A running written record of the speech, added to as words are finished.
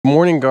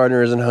Morning,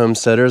 gardeners and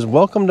homesteaders.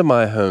 Welcome to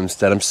my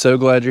homestead. I'm so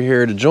glad you're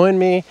here to join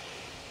me.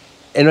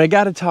 And I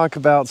got to talk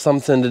about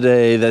something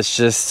today that's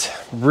just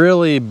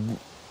really,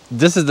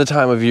 this is the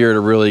time of year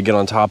to really get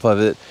on top of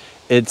it.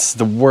 It's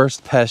the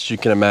worst pest you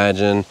can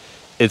imagine.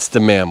 It's the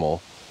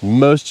mammal,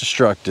 most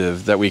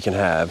destructive that we can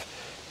have.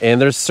 And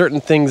there's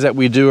certain things that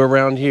we do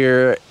around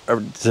here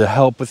to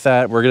help with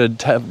that. We're going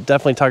to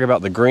definitely talk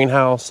about the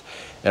greenhouse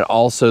and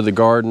also the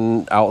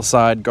garden,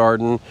 outside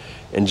garden.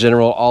 In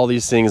general, all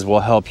these things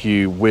will help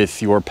you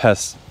with your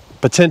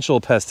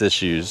potential pest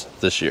issues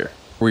this year.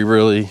 We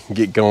really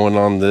get going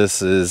on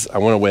this is I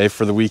went away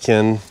for the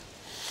weekend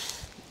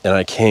and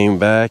I came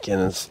back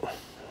and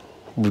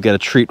we've got a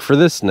treat for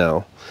this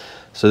now.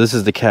 So this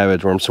is the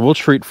cabbage worm. So we'll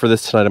treat for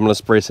this tonight. I'm gonna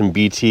spray some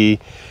BT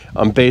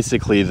on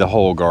basically the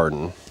whole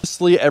garden.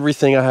 Mostly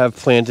everything I have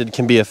planted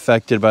can be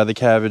affected by the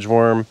cabbage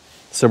worm.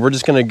 So we're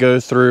just gonna go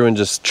through and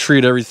just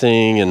treat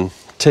everything and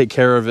take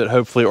care of it,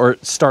 hopefully, or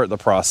start the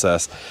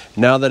process.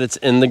 Now that it's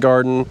in the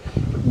garden,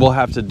 we'll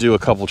have to do a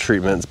couple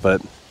treatments,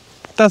 but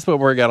that's what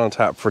we got on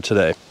tap for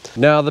today.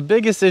 Now, the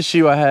biggest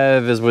issue I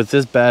have is with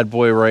this bad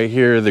boy right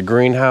here, the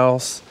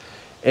greenhouse.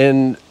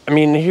 And I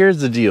mean, here's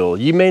the deal.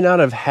 You may not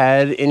have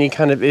had any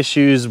kind of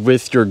issues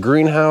with your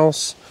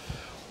greenhouse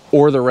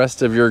or the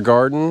rest of your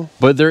garden,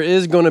 but there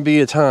is going to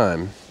be a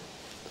time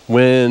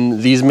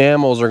when these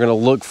mammals are going to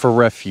look for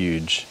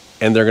refuge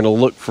and they're going to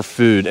look for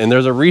food. And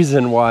there's a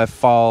reason why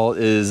fall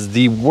is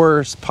the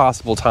worst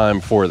possible time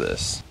for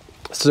this.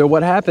 So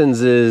what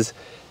happens is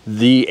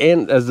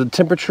as the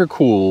temperature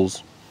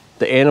cools,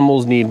 the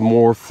animals need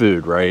more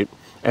food, right?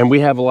 And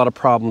we have a lot of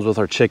problems with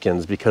our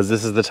chickens because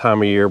this is the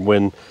time of year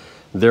when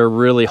they're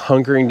really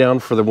hunkering down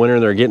for the winter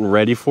and they're getting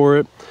ready for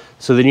it.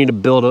 So they need to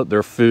build up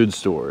their food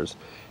stores.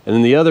 And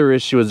then the other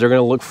issue is they're going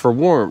to look for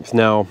warmth.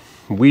 Now,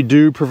 we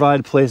do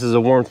provide places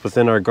of warmth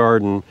within our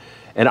garden,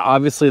 and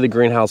obviously the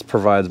greenhouse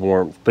provides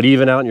warmth, but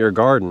even out in your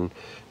garden,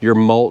 your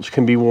mulch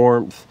can be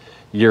warmth.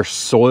 Your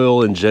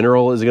soil in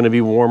general is going to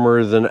be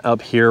warmer than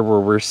up here where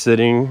we're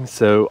sitting.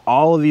 So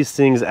all of these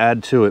things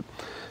add to it.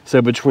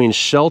 So between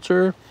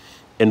shelter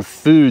and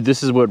food,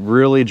 this is what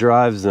really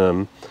drives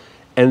them.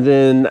 And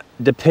then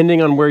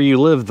depending on where you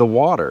live, the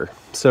water.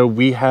 So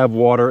we have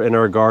water in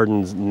our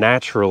gardens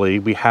naturally.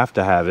 We have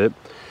to have it.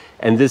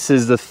 And this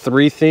is the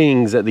three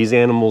things that these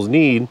animals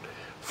need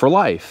for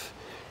life.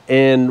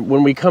 And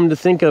when we come to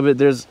think of it,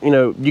 there's,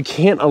 you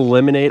can't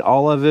eliminate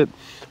all of it,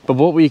 but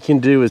what we can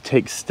do is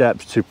take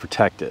steps to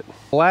protect it.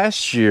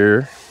 Last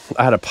year,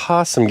 I had a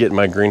possum get in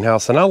my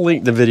greenhouse, and I'll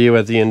link the video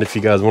at the end if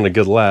you guys want a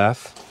good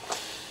laugh.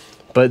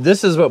 But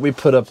this is what we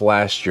put up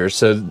last year.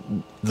 So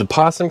the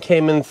possum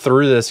came in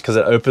through this because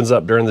it opens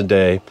up during the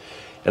day.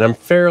 And I'm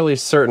fairly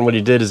certain what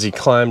he did is he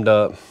climbed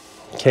up,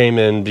 came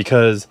in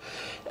because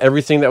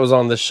everything that was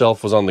on this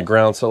shelf was on the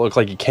ground. So it looked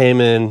like he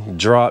came in,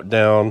 dropped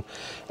down,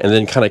 and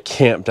then kind of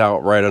camped out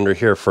right under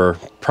here for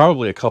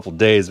probably a couple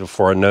days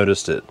before I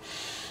noticed it.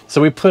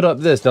 So we put up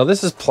this. Now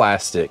this is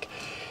plastic.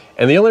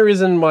 And the only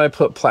reason why I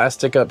put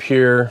plastic up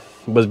here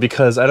was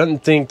because I didn't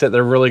think that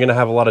they're really gonna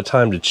have a lot of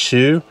time to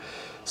chew.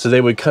 So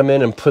they would come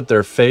in and put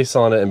their face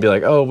on it and be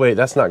like, oh wait,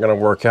 that's not gonna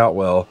work out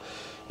well,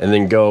 and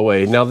then go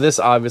away. Now this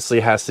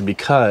obviously has to be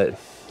cut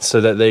so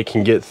that they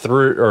can get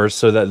through, or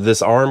so that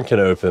this arm can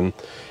open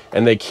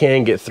and they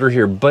can get through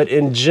here. But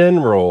in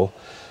general,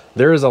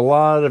 there is a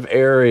lot of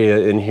area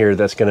in here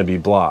that's going to be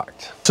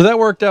blocked. So that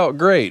worked out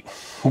great.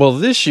 Well,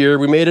 this year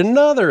we made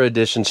another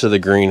addition to the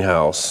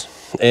greenhouse,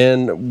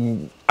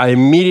 and I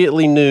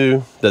immediately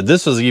knew that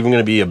this was even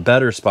going to be a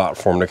better spot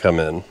for them to come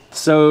in.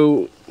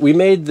 So we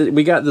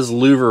got this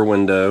louver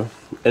window,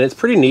 and it's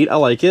pretty neat. I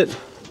like it.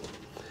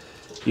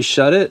 You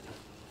shut it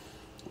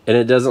and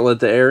it doesn't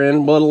let the air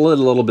in. Well, it'll let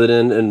a little bit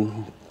in,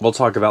 and we'll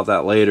talk about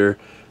that later.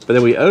 But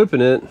then we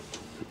open it,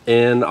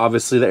 and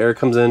obviously the air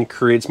comes in,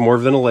 creates more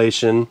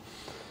ventilation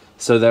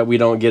so that we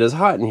don't get as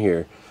hot in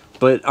here.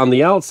 But on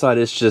the outside,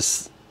 it's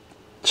just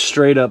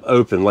straight up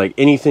open, like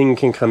anything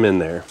can come in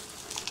there.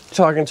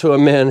 Talking to a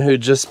man who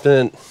just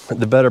spent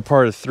the better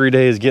part of 3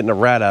 days getting a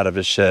rat out of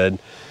his shed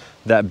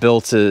that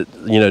built it,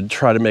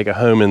 try to make a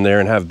home in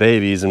there and have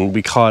babies, and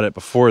we caught it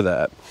before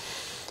that.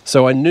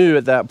 So I knew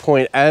at that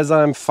point, as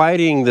I'm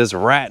fighting this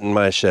rat in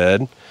my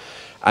shed,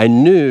 I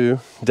knew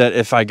that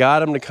if I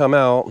got him to come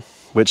out,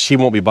 which he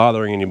won't be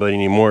bothering anybody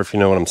anymore, if you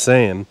know what I'm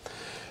saying.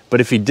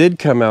 But if he did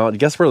come out,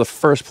 guess where the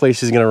first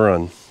place he's gonna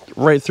run?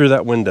 Right through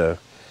that window.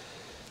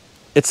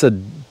 It's a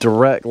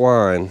direct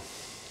line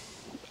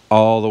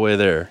all the way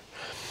there.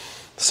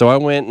 So I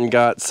went and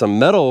got some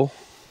metal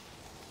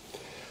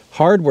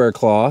hardware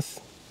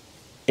cloth,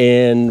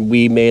 and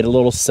we made a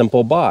little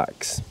simple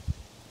box.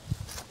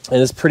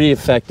 And it's pretty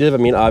effective. I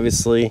mean,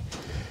 obviously,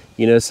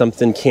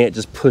 something can't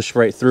just push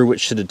right through,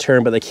 which should deter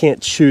them, but they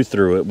can't chew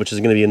through it, which is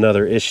gonna be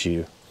another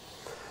issue.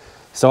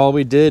 So all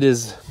we did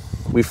is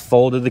we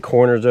folded the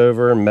corners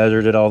over and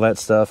measured it, all that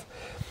stuff.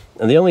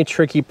 And the only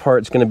tricky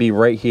part is going to be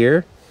right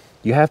here.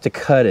 You have to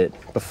cut it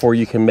before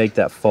you can make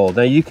that fold.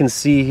 Now you can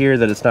see here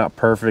that it's not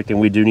perfect, and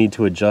we do need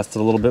to adjust it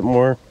a little bit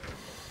more.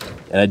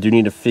 And I do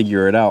need to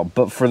figure it out.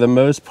 But for the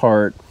most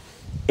part,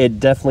 it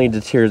definitely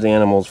deters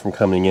animals from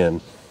coming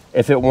in.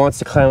 If it wants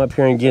to climb up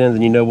here and get in,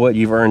 then you know what,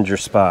 you've earned your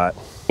spot.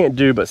 Can't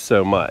do but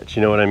so much,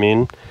 you know what I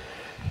mean?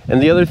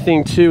 And the other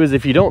thing too is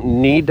if you don't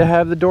need to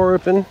have the door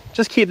open,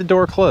 just keep the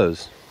door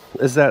closed.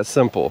 It's that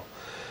simple.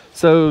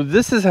 So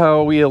this is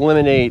how we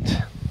eliminate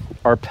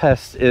our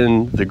pests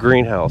in the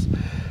greenhouse.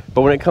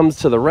 But when it comes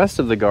to the rest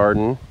of the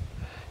garden,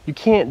 you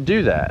can't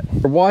do that.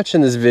 If you're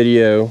watching this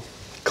video,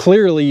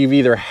 clearly you've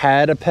either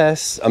had a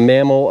pest, a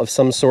mammal of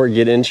some sort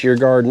get into your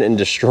garden and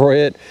destroy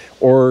it,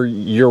 or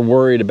you're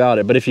worried about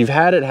it. But if you've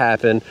had it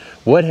happen,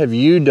 what have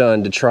you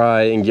done to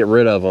try and get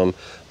rid of them?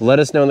 Let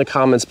us know in the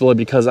comments below,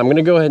 because I'm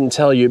gonna go ahead and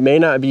tell you, it may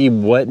not be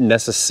what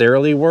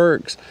necessarily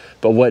works,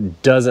 but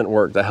what doesn't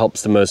work that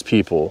helps the most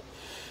people.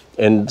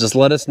 And just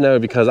let us know,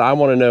 because I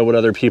wanna know what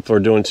other people are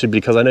doing too,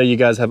 because I know you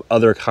guys have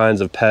other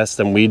kinds of pests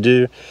than we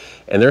do,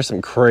 and there's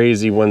some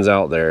crazy ones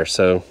out there.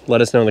 So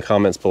let us know in the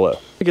comments below.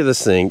 Look at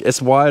this thing,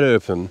 it's wide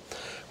open.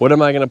 What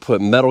am I gonna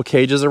put, metal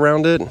cages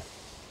around it?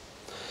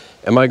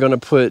 Am I gonna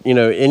put, you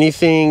know,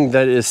 anything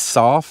that is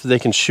soft they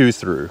can chew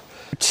through?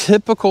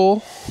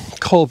 Typical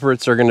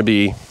culprits are gonna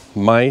be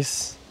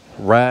mice,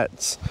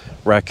 rats,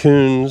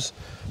 raccoons,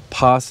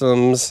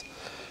 possums,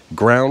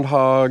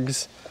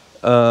 groundhogs.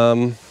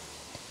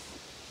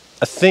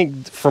 I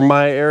think for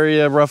my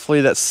area,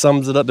 roughly, that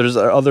sums it up. There's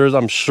others,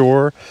 I'm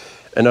sure,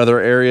 and other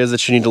areas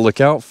that you need to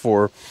look out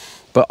for.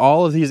 But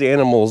all of these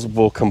animals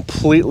will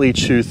completely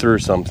chew through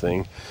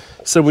something.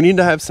 So we need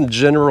to have some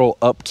general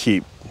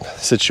upkeep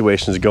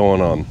situations going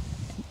on.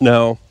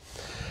 Now,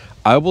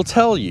 I will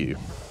tell you,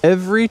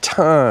 every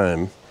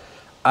time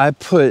I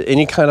put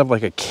any kind of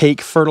like a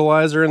cake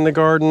fertilizer in the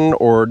garden,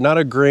 or not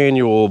a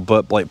granule,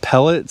 but like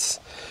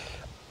pellets,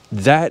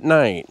 that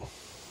night,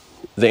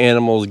 the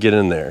animals get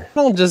in there.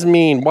 I don't just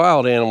mean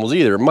wild animals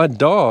either. My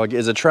dog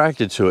is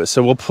attracted to it.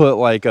 So we'll put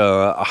like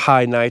a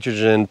high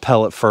nitrogen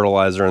pellet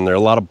fertilizer in there, a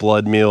lot of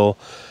blood meal,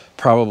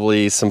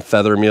 probably some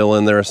feather meal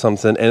in there or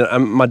something.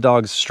 And my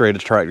dog's straight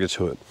attracted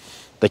to it.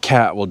 The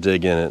cat will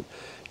dig in it,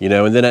 you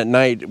know, and then at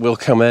night we'll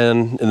come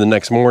in the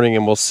next morning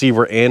and we'll see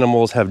where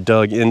animals have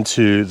dug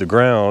into the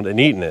ground and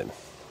eaten it.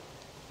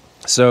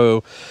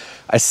 So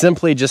I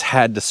simply just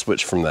had to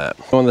switch from that.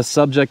 On the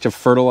subject of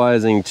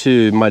fertilizing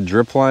too, my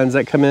drip lines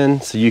that come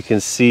in, so you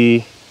can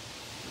see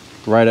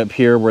right up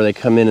here where they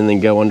come in and then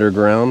go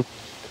underground.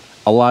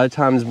 A lot of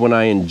times when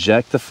I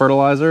inject the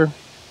fertilizer,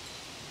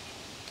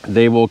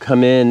 they will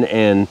come in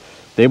and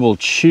they will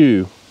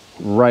chew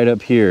right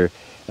up here.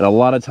 And a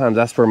lot of times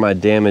that's where my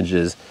damage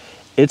is.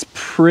 It's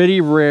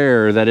pretty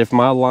rare that if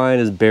my line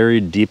is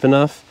buried deep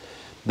enough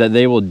that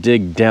they will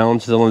dig down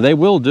to the line. They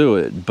will do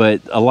it,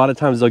 but a lot of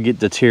times they'll get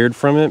deterred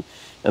from it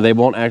and they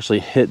won't actually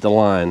hit the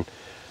line.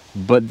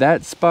 But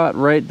that spot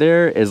right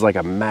there is like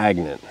a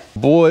magnet.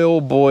 Boy,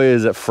 oh boy,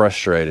 is it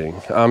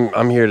frustrating.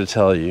 I'm here to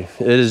tell you.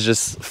 It is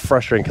just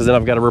frustrating, because then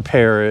I've got to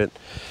repair it,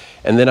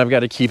 and then I've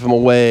got to keep them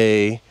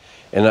away,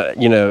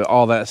 and you know,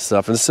 all that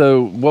stuff. And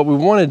so what we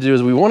want to do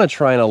is we want to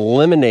try and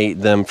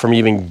eliminate them from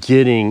even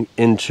getting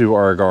into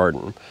our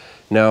garden.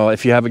 Now,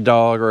 if you have a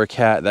dog or a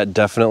cat, that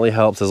definitely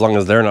helps, as long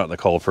as they're not the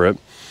culprit.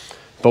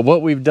 But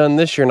what we've done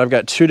this year, and I've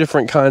got two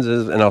different kinds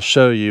of, and I'll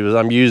show you, is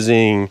I'm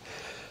using,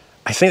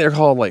 I think they're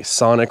called like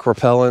sonic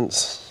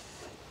repellents,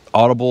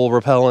 audible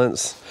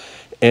repellents.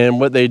 And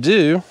what they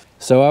do,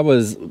 so I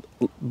was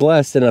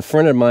blessed, and a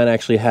friend of mine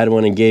actually had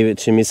one and gave it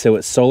to me. So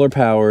it's solar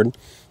powered,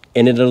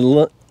 and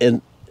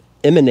it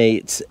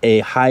emanates a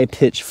high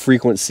pitch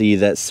frequency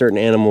that certain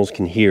animals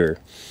can hear.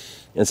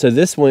 And so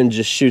this one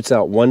just shoots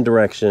out one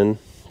direction,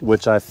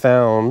 which I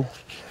found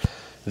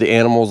the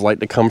animals like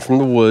to come from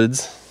the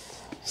woods,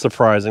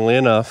 surprisingly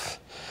enough.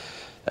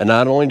 And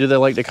not only do they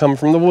like to come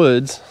from the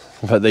woods,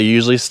 but they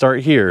usually start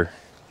here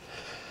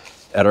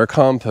at our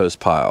compost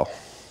pile.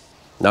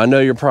 Now I know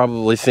you're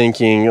probably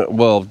thinking,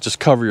 well, just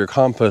cover your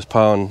compost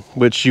pile,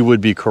 which you would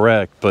be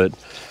correct, but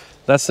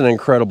that's an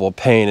incredible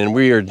pain. And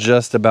we are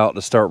just about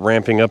to start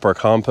ramping up our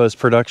compost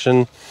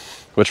production,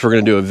 which we're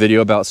going to do a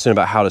video about soon,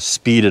 about how to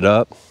speed it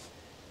up,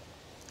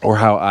 or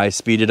how I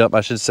speed it up,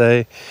 I should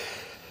say.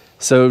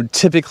 So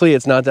typically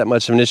it's not that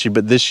much of an issue,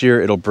 but this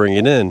year it'll bring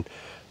it in.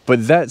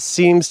 But that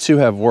seems to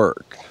have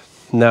worked.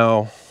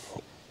 Now,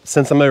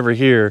 since I'm over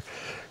here,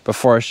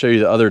 before I show you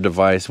the other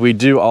device, we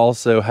do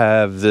also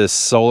have this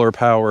solar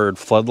powered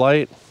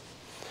floodlight.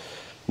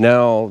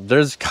 Now,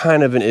 there's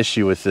kind of an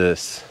issue with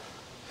this.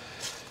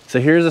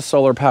 So here's a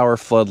solar power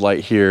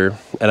floodlight here,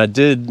 and I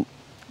did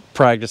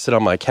practice it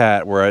on my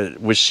cat,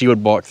 where she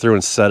would walk through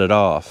and set it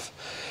off.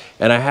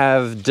 And I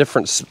have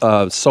different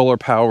solar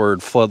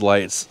powered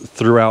floodlights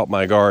throughout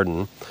my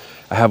garden.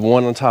 I have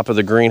one on top of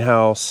the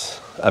greenhouse.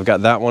 I've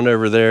got that one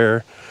over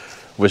there,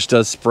 which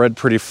does spread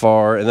pretty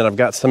far. And then I've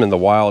got some in the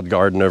wild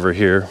garden over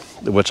here,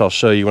 which I'll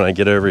show you when I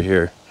get over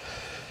here.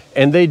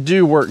 And they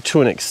do work to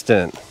an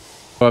extent.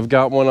 So I've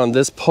got one on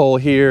this pole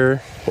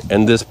here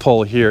and this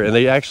pole here, and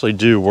they actually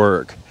do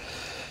work.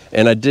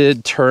 And I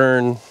did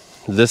turn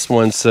this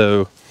one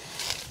so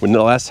when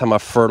the last time I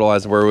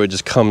fertilized, where it would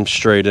just come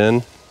straight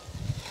in.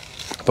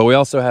 But we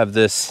also have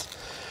this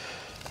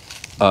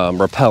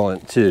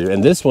repellent too.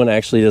 And this one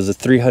actually does a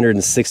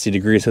 360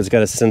 degrees, so it's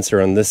got a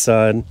sensor on this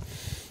side.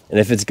 And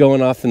if it's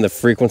going off and the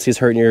frequency's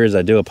hurting your ears,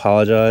 I do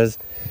apologize.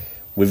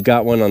 We've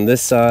got one on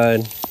this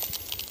side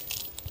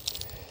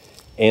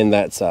and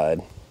that side.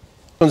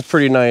 This one's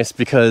pretty nice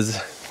because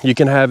you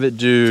can have it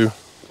do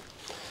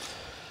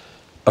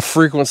a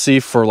frequency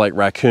for like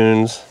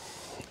raccoons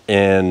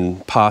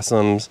and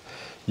possums.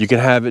 You can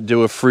have it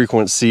do a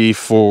frequency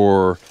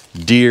for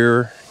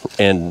deer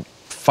and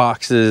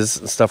foxes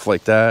and stuff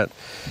like that.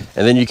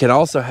 And then you can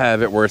also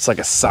have it where it's like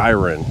a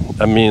siren.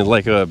 I mean,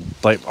 like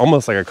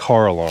almost like a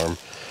car alarm.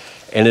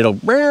 And it'll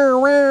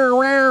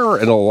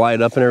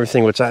light up and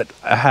everything, which I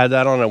had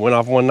that on. It went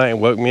off one night and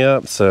woke me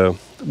up, so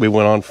we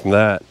went on from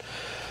that.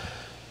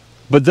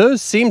 But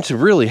those seem to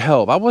really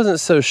help. I wasn't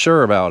so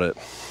sure about it,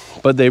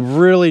 but they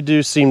really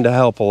do seem to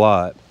help a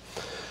lot.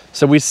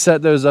 So we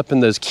set those up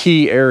in those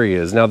key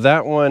areas. Now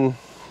that one,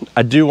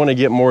 I do want to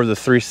get more of the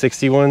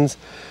 360 ones,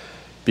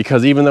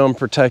 because even though I'm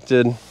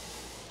protected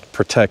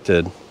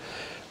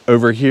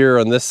over here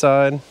on this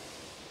side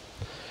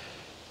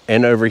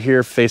and over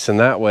here facing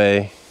that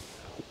way,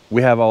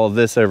 we have all of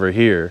this over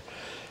here.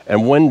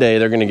 And one day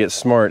they're gonna get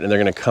smart and they're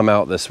gonna come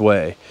out this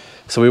way.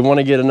 So we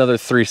wanna get another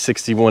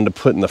 361 to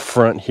put in the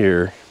front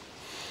here.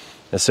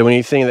 And so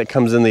anything that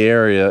comes in the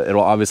area,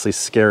 it'll obviously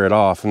scare it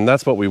off, and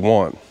that's what we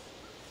want.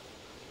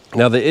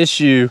 Now the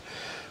issue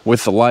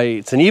with the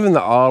lights and even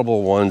the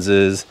audible ones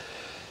is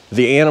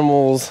the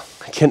animals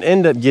can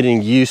end up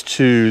getting used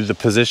to the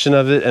position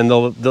of it, and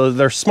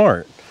they're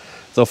smart.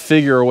 They'll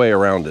figure a way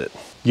around it.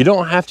 You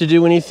don't have to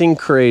do anything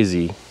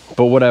crazy,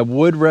 but what I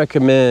would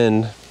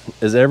recommend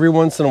is every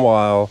once in a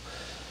while,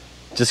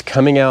 just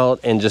coming out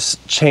and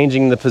just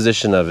changing the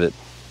position of it.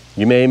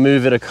 You may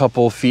move it a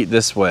couple feet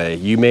this way.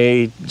 You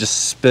may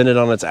just spin it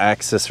on its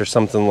axis or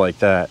something like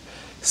that.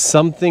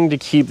 Something to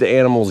keep the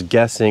animals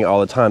guessing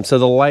all the time. So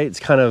the lights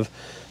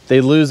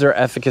they lose their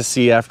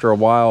efficacy after a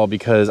while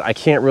because I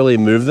can't really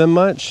move them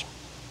much.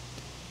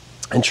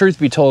 And truth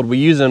be told, we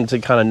use them to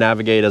kind of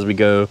navigate as we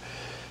go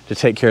to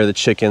take care of the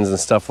chickens and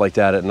stuff like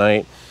that at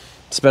night,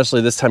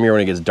 especially this time of year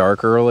when it gets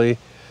dark early.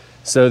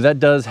 So that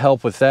does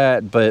help with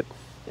that, but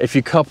if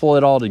you couple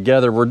it all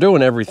together, we're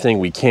doing everything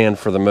we can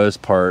for the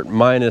most part,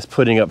 minus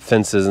putting up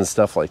fences and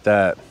stuff like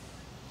that.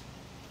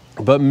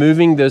 But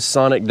moving those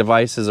sonic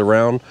devices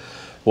around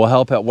will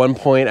help. At one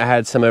point, I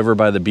had some over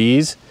by the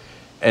bees,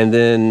 and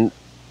then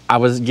I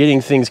was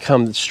getting things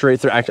come straight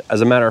through. As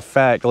a matter of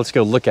fact, let's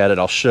go look at it,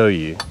 I'll show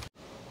you.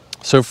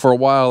 So for a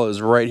while, it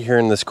was right here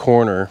in this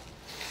corner,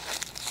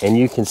 and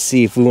you can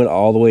see, if we went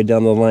all the way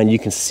down the line, you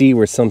can see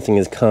where something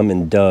has come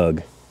and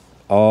dug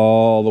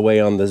all the way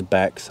on this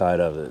back side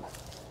of it.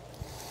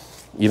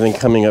 Even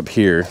coming up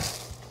here.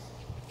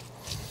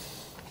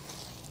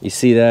 You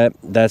see that?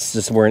 That's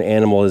just where an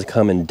animal has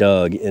come and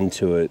dug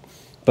into it.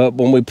 But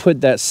when we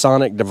put that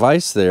sonic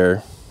device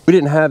there, we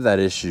didn't have that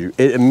issue.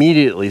 It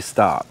immediately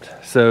stopped.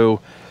 So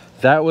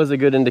that was a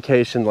good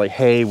indication, like,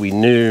 hey, we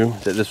knew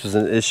that this was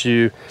an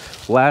issue.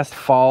 Last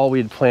fall, we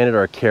had planted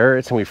our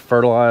carrots and we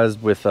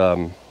fertilized with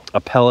a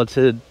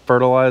pelleted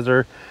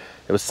fertilizer.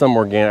 It was some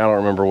organic, I don't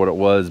remember what it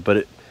was,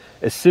 but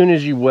as soon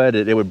as you wet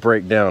it, it would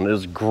break down. It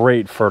was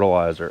great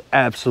fertilizer,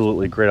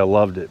 absolutely great, I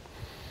loved it.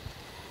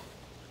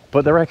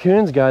 But the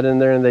raccoons got in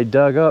there and they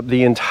dug up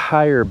the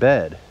entire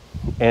bed,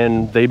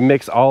 and they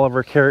mixed all of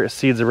our carrot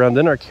seeds around.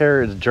 Then our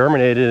carrots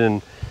germinated,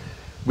 and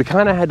we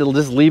kind of had to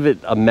just leave it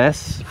a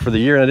mess for the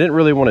year, and I didn't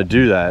really want to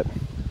do that.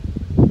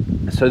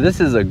 So this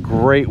is a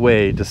great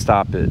way to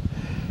stop it.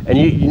 And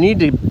you need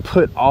to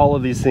put all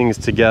of these things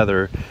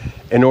together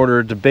in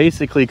order to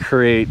basically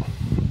create,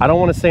 I don't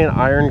want to say an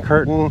iron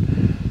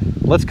curtain,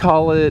 let's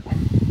call it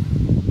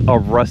a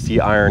rusty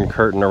iron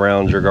curtain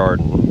around your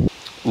garden.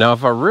 Now,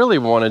 if I really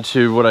wanted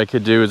to, what I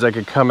could do is I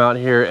could come out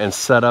here and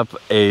set up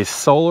a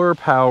solar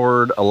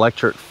powered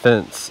electric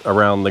fence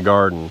around the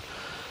garden.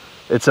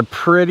 It's a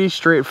pretty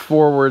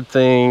straightforward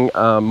thing.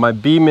 My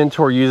bee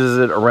mentor uses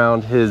it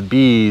around his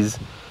bees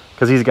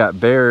because he's got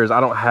bears. I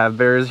don't have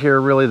bears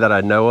here really that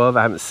I know of.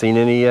 I haven't seen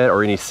any yet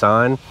or any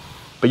sign,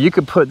 but you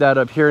could put that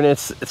up here, and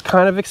it's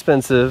kind of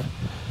expensive,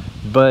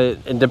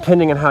 and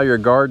depending on how your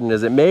garden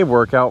is, it may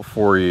work out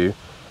for you,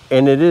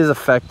 and it is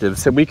effective.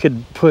 So we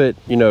could put,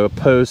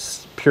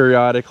 posts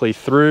periodically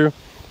through,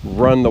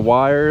 run the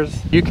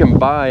wires. You can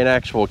buy an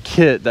actual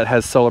kit that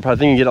has solar power. I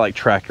think you can get it like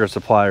Tractor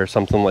Supply or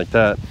something like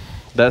that.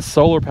 That's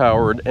solar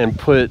powered, and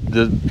put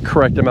the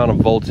correct amount of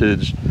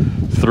voltage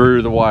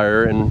through the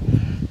wire,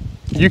 and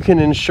you can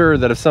ensure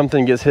that if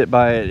something gets hit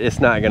by it, it's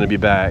not going to be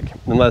back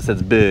unless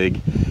it's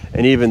big,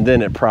 and even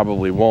then it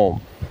probably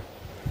won't.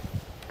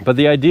 But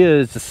the idea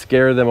is to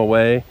scare them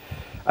away.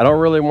 I don't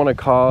really want to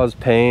cause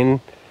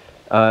pain.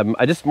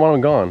 I just want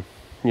them gone.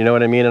 You know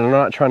what I mean? And I'm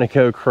not trying to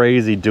go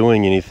crazy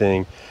doing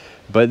anything,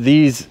 but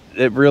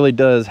it really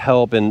does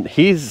help. And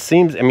he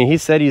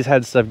said he's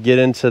had stuff get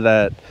into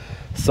that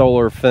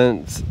solar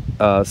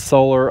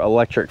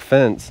electric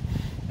fence,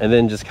 and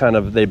then just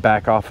they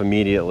back off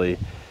immediately.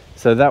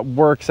 So that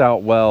works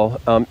out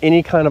well.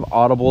 Any kind of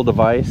audible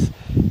device,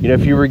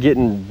 if you were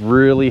getting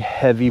really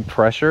heavy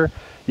pressure,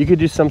 You could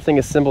do something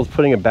as simple as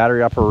putting a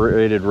battery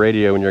operated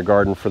radio in your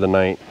garden for the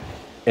night,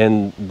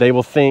 and they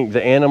will think,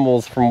 the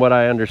animals, from what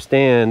I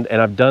understand,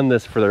 and I've done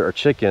this for our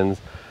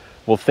chickens,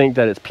 will think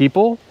that it's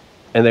people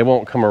and they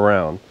won't come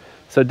around.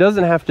 So it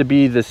doesn't have to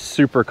be this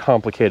super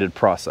complicated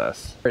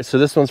process. All right, so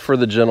this one's for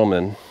the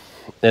gentleman.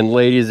 And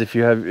ladies, if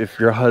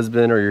your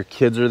husband or your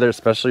kids are there,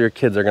 especially your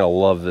kids, are gonna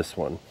love this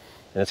one.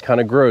 And it's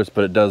kind of gross,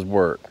 but it does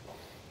work.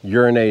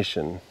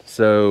 Urination.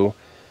 So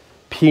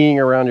peeing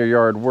around your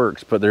yard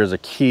works, but there's a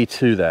key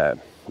to that.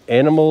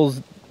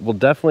 Animals will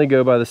definitely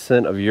go by the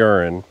scent of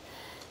urine,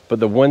 but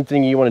the one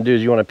thing you want to do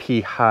is you want to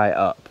pee high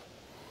up,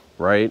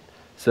 right?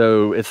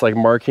 So it's like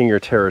marking your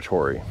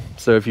territory.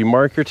 So if you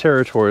mark your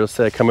territory, let's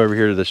say I come over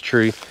here to this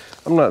tree.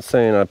 I'm not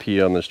saying I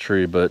pee on this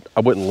tree, but I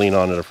wouldn't lean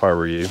on it if I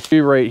were you.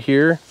 Right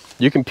here,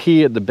 you can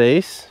pee at the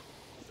base,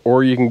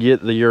 or you can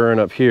get the urine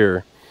up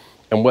here.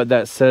 And what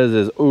that says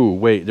is, ooh,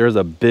 wait, there's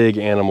a big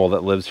animal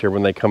that lives here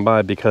when they come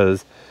by,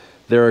 because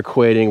they're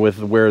equating with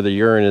where the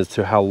urine is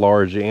to how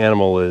large the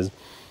animal is,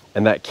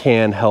 and that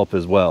can help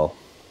as well.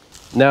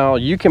 Now,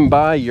 you can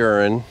buy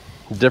urine,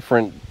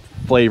 different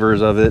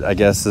flavors of it, I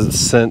guess,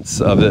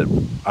 scents of it.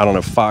 I don't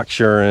know, fox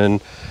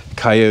urine,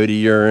 coyote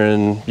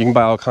urine. You can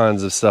buy all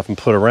kinds of stuff and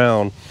put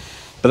around,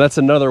 but that's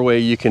another way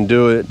you can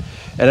do it.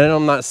 And then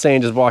I'm not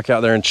saying just walk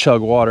out there and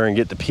chug water and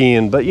get to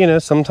peeing, but you know,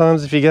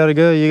 sometimes if you gotta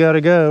go, you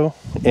gotta go.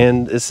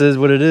 And this is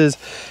what it is,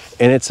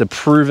 and it's a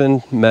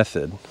proven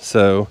method.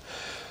 So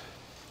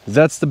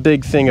that's the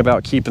big thing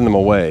about keeping them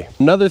away.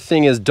 Another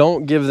thing is,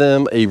 don't give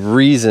them a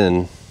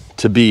reason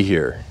to be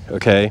here,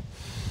 okay?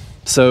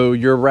 So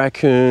your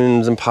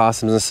raccoons and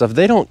possums and stuff,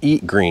 they don't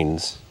eat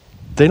greens.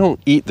 They don't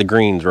eat the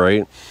greens,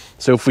 right?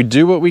 So if we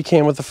do what we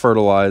can with the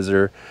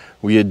fertilizer,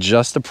 we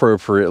adjust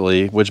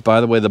appropriately, which, by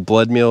the way, the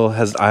blood meal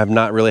I have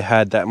not really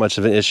had that much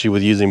of an issue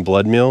with using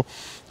blood meal.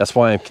 That's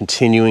why I'm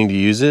continuing to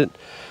use it.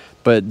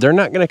 But they're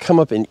not gonna come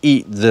up and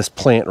eat this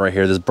plant right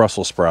here, this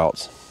Brussels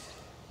sprouts.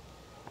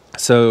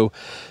 So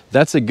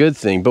that's a good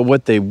thing. But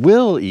what they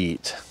will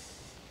eat,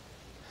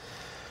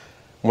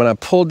 when I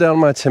pulled down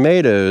my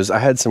tomatoes, I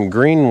had some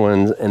green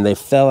ones and they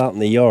fell out in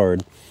the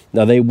yard.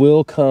 Now they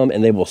will come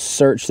and they will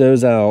search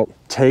those out.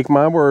 Take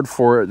my word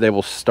for it, they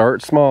will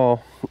start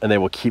small and they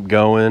will keep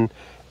going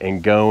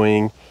and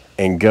going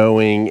and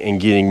going and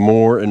getting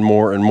more and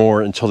more and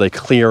more until they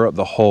clear up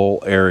the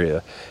whole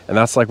area. And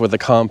that's like with the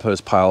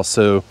compost pile.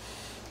 So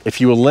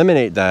if you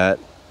eliminate that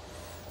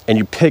and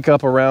you pick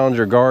up around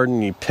your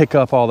garden, you pick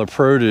up all the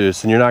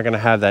produce, and you're not gonna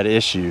have that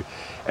issue.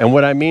 And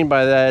what I mean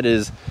by that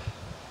is,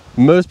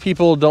 most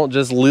people don't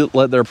just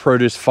let their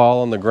produce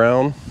fall on the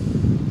ground,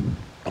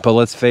 but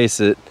let's face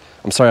it,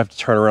 I'm sorry I have to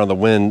turn around the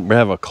wind. We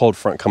have a cold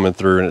front coming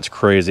through and it's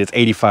crazy. It's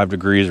 85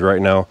 degrees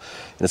right now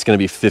and it's gonna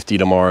be 50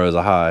 tomorrow as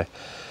a high.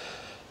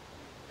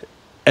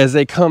 As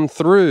they come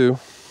through,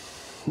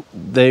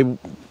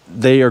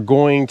 they are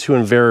going to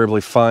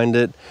invariably find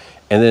it,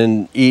 and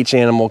then each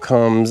animal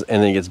comes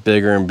and it gets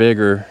bigger and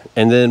bigger.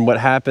 And then what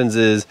happens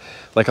is,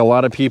 like a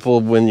lot of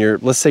people, when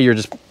let's say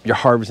you're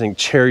harvesting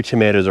cherry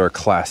tomatoes, are a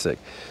classic.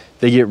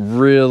 They get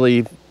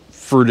really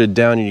fruited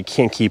down and you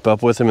can't keep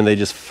up with them and they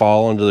just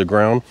fall onto the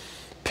ground.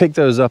 Pick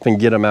those up and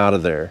get them out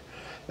of there.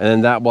 And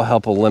then that will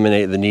help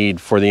eliminate the need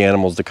for the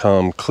animals to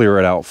come clear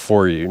it out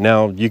for you.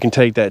 Now, you can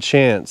take that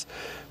chance,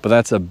 but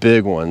that's a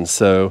big one.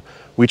 So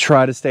we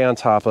try to stay on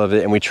top of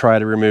it and we try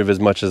to remove as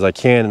much as I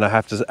can. And I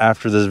have to,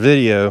 after this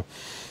video,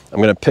 I'm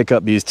gonna pick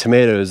up these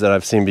tomatoes that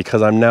I've seen,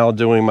 because I'm now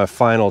doing my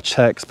final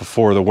checks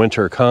before the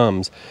winter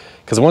comes.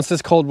 Because once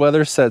this cold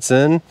weather sets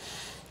in,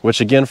 which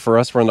again, for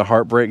us, we're in the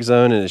heartbreak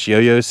zone and it's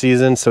yo-yo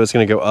season, so it's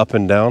gonna go up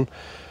and down.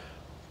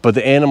 But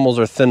the animals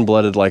are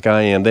thin-blooded like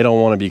I am. They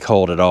don't wanna be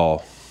cold at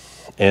all.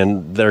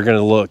 And they're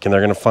gonna look and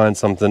they're gonna find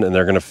something and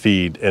they're gonna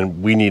feed,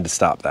 and we need to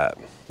stop that.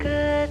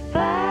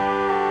 Goodbye.